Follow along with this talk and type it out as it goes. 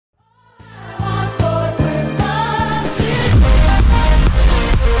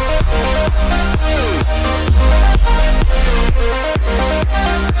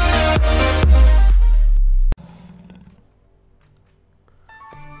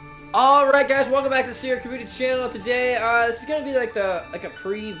Alright guys, welcome back to the Sierra Community channel. Today, this is gonna be like a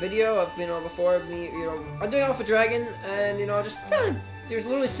pre-video of, before me, I'm doing Alpha Dragon, and, just there's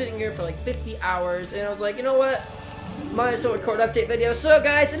literally sitting here for like 50 hours, and I was like, you know what, might as well record an update video. So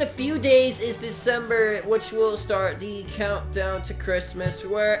guys, in a few days is December, which will start the countdown to Christmas,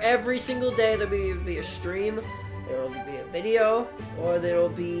 where every single day there'll be a stream, there'll be a video, or there'll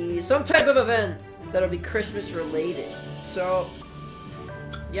be some type of event that'll be Christmas related. So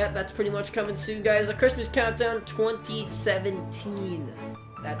yeah, that's pretty much coming soon, guys. A Christmas Countdown 2017.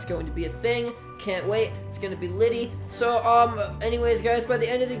 That's going to be a thing. Can't wait. It's going to be litty. So, anyways, guys, by the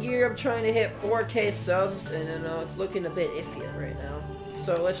end of the year, I'm trying to hit 4K subs, and it's looking a bit iffy right now.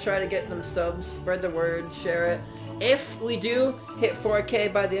 So, let's try to get them subs, spread the word, share it. If we do hit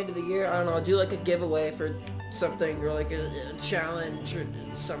 4K by the end of the year, I don't know, I'll do like a giveaway for something, or like a challenge or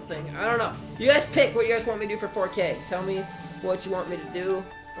something. I don't know. You guys pick what you guys want me to do for 4K. Tell me what you want me to do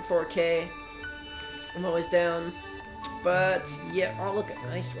for 4K. I'm always down. But yeah, oh look at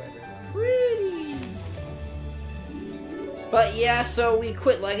nice weather. Pretty. But yeah, so we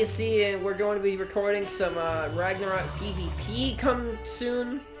quit Legacy and we're going to be recording some Ragnarok PvP come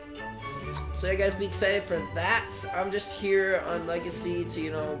soon. So you guys be excited for that. I'm just here on Legacy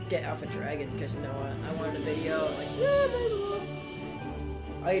to, get Alpha Dragon because I wanted a video. I'm like, yeah,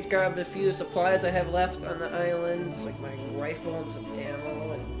 I grabbed a few supplies I have left on the islands, like my rifle and some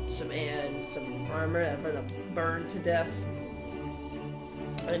ammo and some armor that I'm gonna burn to death.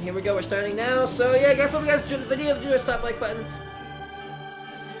 And here we go, we're starting now. So yeah, guys, hope you guys enjoyed the video. Do a slap like button.